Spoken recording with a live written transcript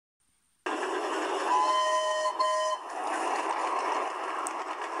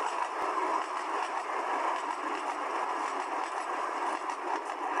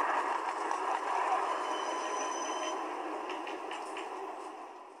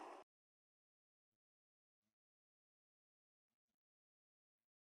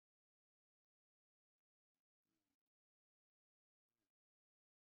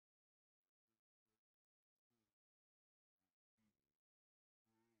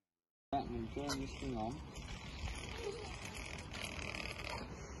And turn this thing on.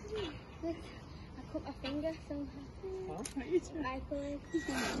 Look, I cut my finger somehow. Oh, you too. I could.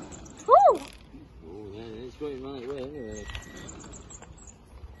 Oh, yeah, it's going right way anyway.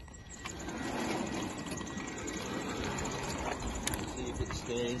 Let's see if it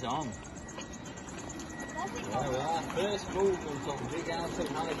stays on. There we are, first movement on Brighouse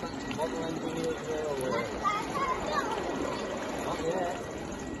Halifax Model Engineers Railway. Not yet.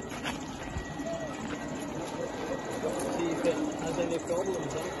 See if it has any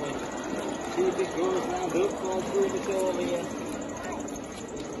problems, don't we? See if it goes round, don't fall through the door here.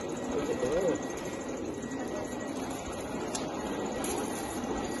 Look at the road.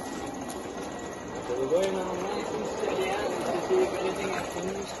 So we're going on nice and steady out to see if anything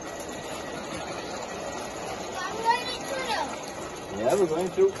happens. I'm going to tunnel. Yeah, we're going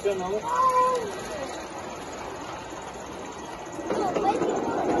through tunnel. Oh! Look, where's the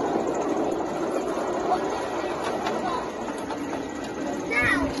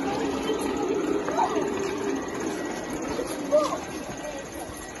now!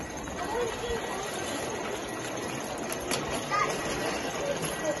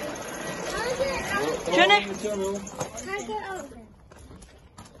 Jenny!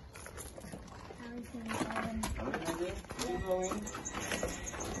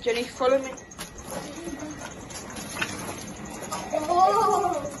 Jenny, follow me.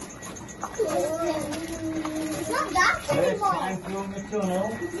 Oh! It's not that anymore. Time through the tunnel.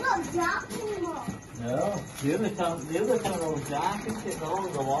 It's not dark anymore. No, the other tunnel's dark, isn't it? The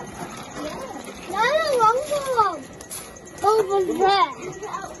longer one. Yeah. No, the longer one. Over there.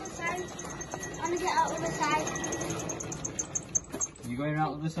 I want to get out of the side. You're going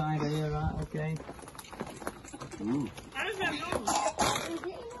out of the side here, right? Okay. Ooh.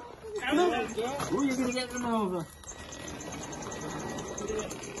 Ooh, you're going to get them over.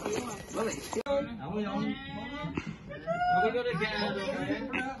 Well, it's still on. Are we on? Have we got to get out of there?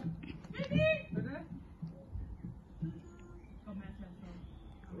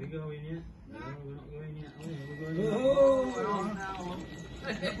 Are we going yet? No, we're not going yet. Oh, we're going yet. Oh, we're on now.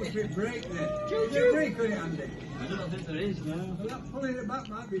 That was a bit brake then. Is there a brake on it, Andy? I don't think there is, no. Well, that pulling it back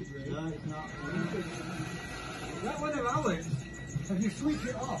might be brake. No, it's not. That one of ours, if you switch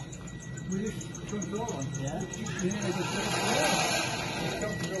it off with this control on, Yeah. it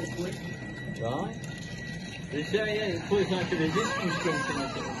comes real quick. Right. They say, yeah, it pulls like a resistance junction or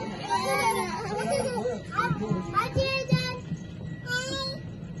something. I did it.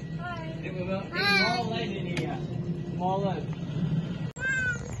 It was more lead in here. More lead.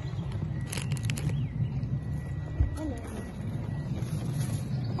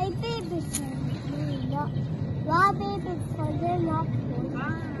 Hey, baby, why baby for them up?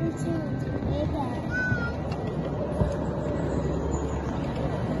 It's bigger.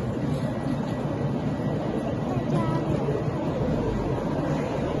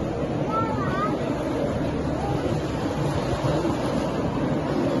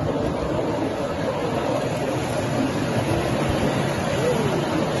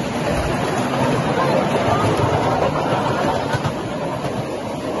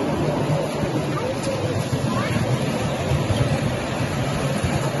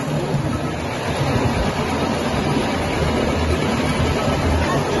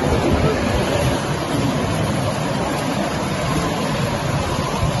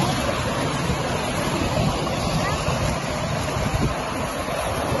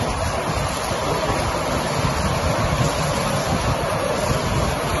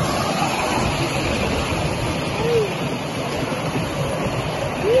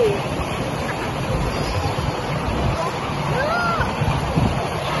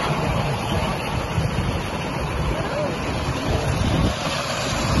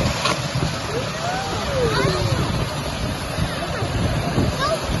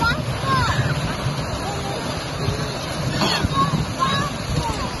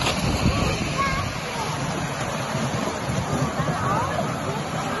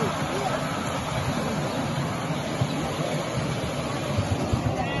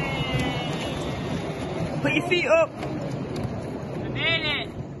 Put your feet up.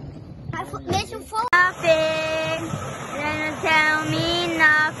 Nothing. Then tell me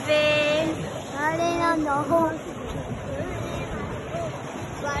nothing. Riding on the horse.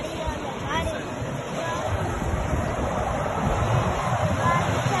 Riding on the body.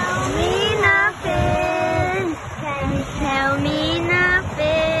 Tell me nothing. Can you tell me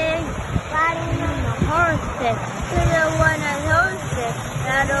nothing? Riding on the horses. You don't wanna horses.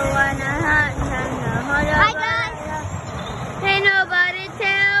 I don't wanna hunt. Hi guys. Ain't nobody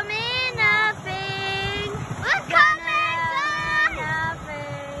tell me nothing. We're coming, guys.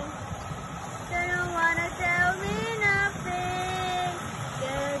 Nothing.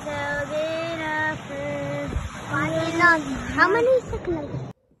 How many seconds?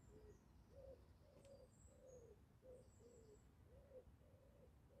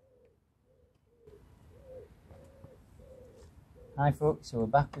 Hi folks, so we're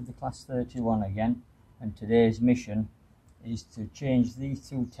back with the class 31 again, and today's mission is to change these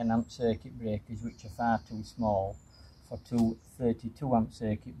two 10 amp circuit breakers, which are far too small, for two 32 amp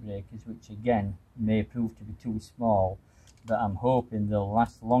circuit breakers, which again may prove to be too small, but I'm hoping they'll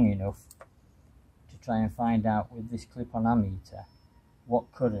last long enough to try and find out with this clip-on ammeter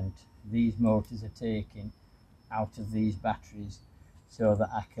what current these motors are taking out of these batteries, so that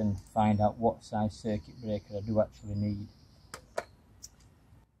I can find out what size circuit breaker I do actually need.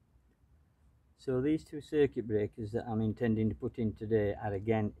 So these two circuit breakers that I'm intending to put in today are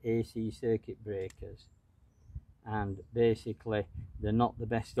again AC circuit breakers, and basically they're not the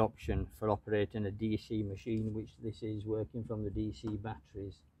best option for operating a DC machine, which this is, working from the DC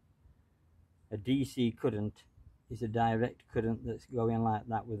batteries. A DC current is a direct current that's going like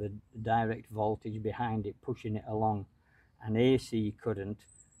that with a direct voltage behind it pushing it along. An AC current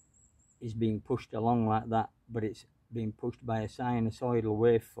is being pushed along like that, but it's being pushed by a sinusoidal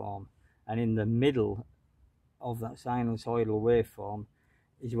waveform, and in the middle of that sinusoidal waveform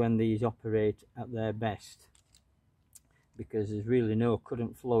is when these operate at their best, because there's really no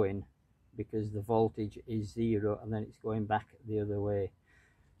current flowing because the voltage is zero and then it's going back the other way.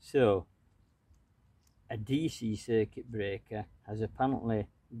 So a DC circuit breaker has apparently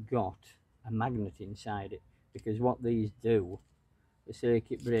got a magnet inside it, because what these do, the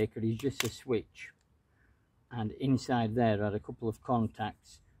circuit breaker is just a switch, and inside there are a couple of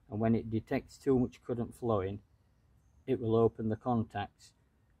contacts, and when it detects too much current flowing it will open the contacts.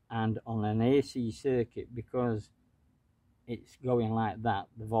 And on an AC circuit, because it's going like that,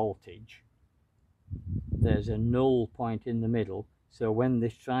 the voltage, there's a null point in the middle, so when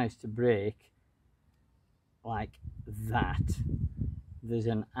this tries to break like that, there's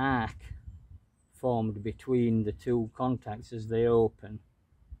an arc formed between the two contacts as they open.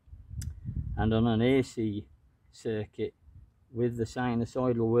 And on an AC circuit with the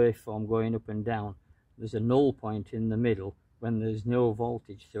sinusoidal waveform going up and down, there's a null point in the middle when there's no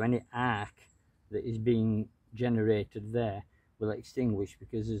voltage, so any arc that is being generated there will extinguish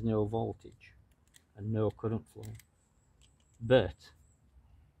because there's no voltage and no current flow. But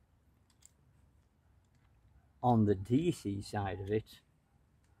on the DC side of it,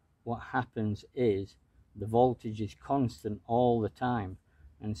 what happens is the voltage is constant all the time,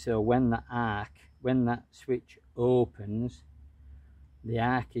 and so when that switch opens, the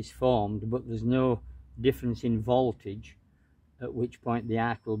arc is formed, but there's no difference in voltage, at which point the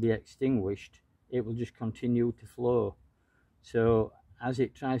arc will be extinguished. It will just continue to flow. So as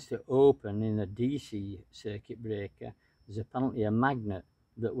it tries to open in a DC circuit breaker, there's apparently a magnet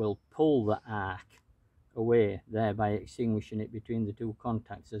that will pull the arc away, thereby extinguishing it between the two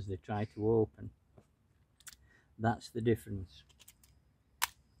contacts as they try to open. That's the difference,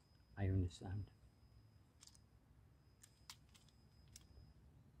 I understand.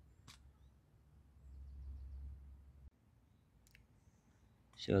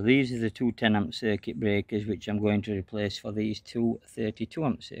 So these are the two 10 amp circuit breakers which I'm going to replace for these two 32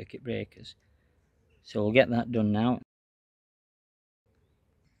 amp circuit breakers. So we'll get that done now.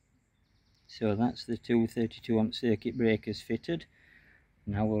 So that's the two 32 amp circuit breakers fitted.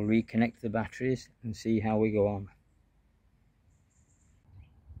 Now we'll reconnect the batteries and see how we go on.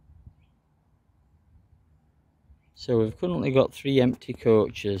 So we've currently got 3 empty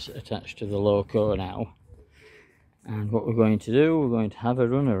coaches attached to the Loco now. And what we're going to do, we're going to have a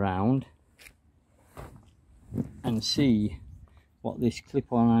run around and see what this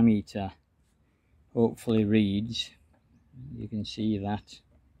clip-on ammeter hopefully reads. You can see that.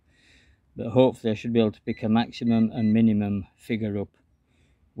 But hopefully I should be able to pick a maximum and minimum figure up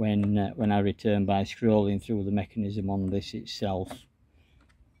when I return by scrolling through the mechanism on this itself.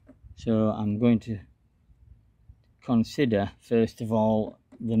 So I'm going to consider first of all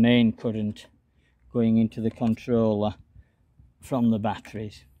the main current going into the controller from the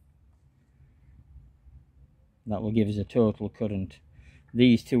batteries. That will give us a total current.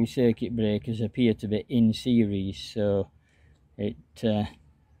 These two circuit breakers appear to be in series, so it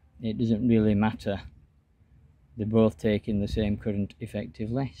doesn't really matter. They're both taking the same current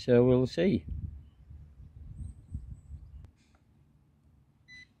effectively, so we'll see.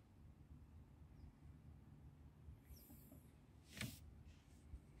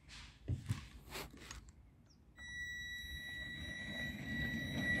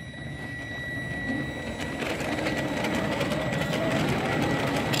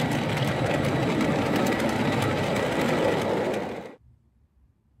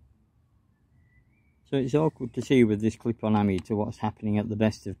 So it's awkward to see with this clip-on ammeter what's happening at the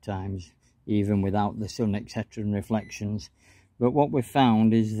best of times, even without the sun, etc. and reflections. But what we've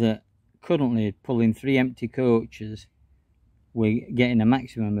found is that currently pulling 3 empty coaches, we're getting a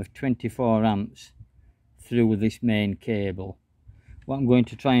maximum of 24 amps through this main cable. What I'm going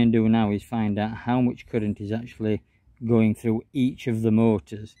to try and do now is find out how much current is actually going through each of the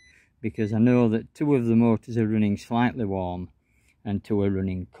motors, because I know that 2 of the motors are running slightly warm and 2 are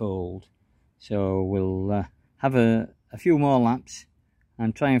running cold. So we'll have a few more laps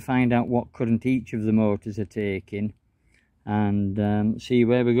and try and find out what current each of the motors are taking, and see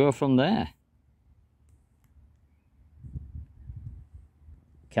where we go from there.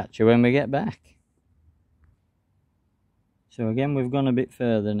 Catch you when we get back. So again, we've gone a bit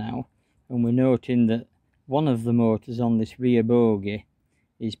further now, and we're noting that one of the motors on this rear bogie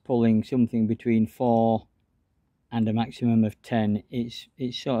is pulling something between 4 and a maximum of 10. It's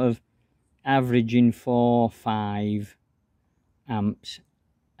sort of averaging 4-5 amps,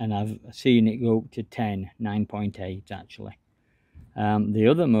 and I've seen it go up to 10, 9.8 actually. The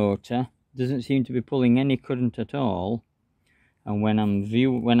other motor doesn't seem to be pulling any current at all, and when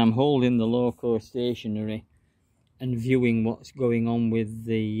I'm holding the Loco stationary and viewing what's going on with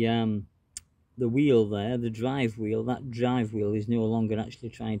the wheel there, the drive wheel, that drive wheel is no longer actually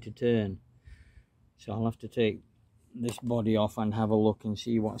trying to turn. So I'll have to take this body off and have a look and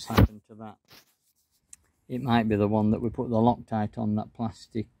see what's happened to that. It might be the one that we put the Loctite on, that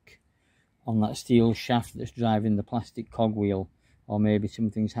plastic, on that steel shaft that's driving the plastic cogwheel, or maybe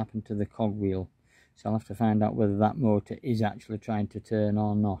something's happened to the cogwheel. So I'll have to find out whether that motor is actually trying to turn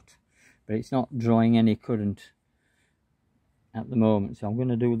or not. But it's not drawing any current at the moment, so I'm going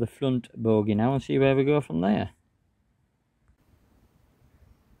to do the front bogie now and see where we go from there.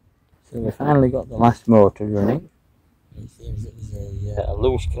 So we finally got the last motor running. It seems that there's a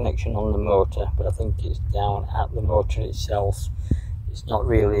loose connection on the motor, but I think it's down at the motor itself. It's not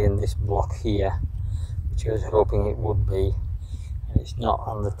really in this block here, which I was hoping it would be, and it's not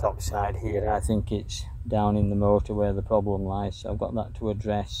on the top side here. I think it's down in the motor where the problem lies, so I've got that to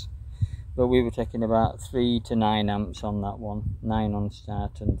address. But we were taking about 3 to 9 amps on that one, 9 on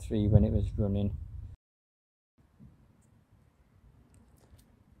start and 3 when it was running.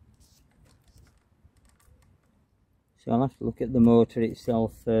 So I'll have to look at the motor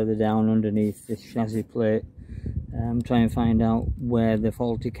itself further down underneath this chassis plate, try and find out where the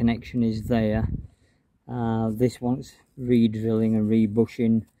faulty connection is there. This wants re-drilling and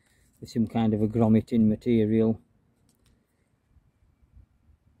re-bushing with some kind of a grommeting material.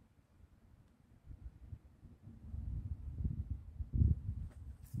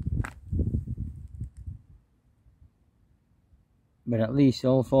 But at least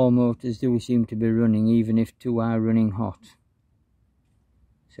all 4 motors do seem to be running, even if 2 are running hot.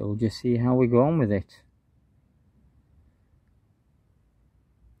 So we'll just see how we go on with it.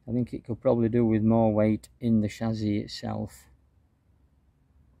 I think it could probably do with more weight in the chassis itself.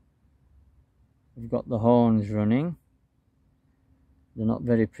 We've got the horns running. They're not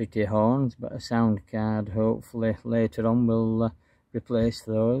very pretty horns, but a sound card hopefully later on will replace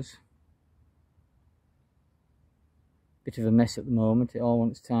those. Bit of a mess at the moment, it all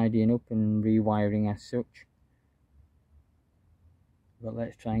wants tidying up and rewiring as such. But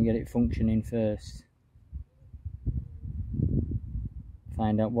let's try and get it functioning first.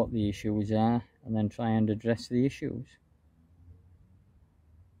 Find out what the issues are and then try and address the issues.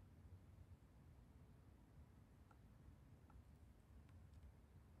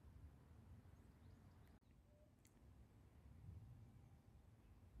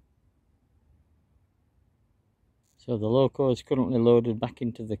 So the Loco is currently loaded back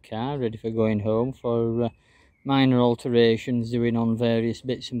into the car, ready for going home for minor alterations doing on various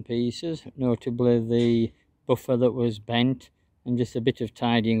bits and pieces, notably the buffer that was bent and just a bit of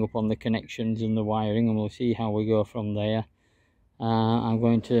tidying up on the connections and the wiring, and we'll see how we go from there. I'm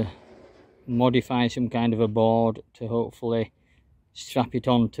going to modify some kind of a board to hopefully strap it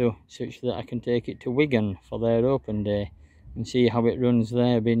onto such that I can take it to Wigan for their open day and see how it runs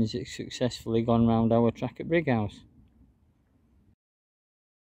there, being as it's successfully gone round our track at Brighouse.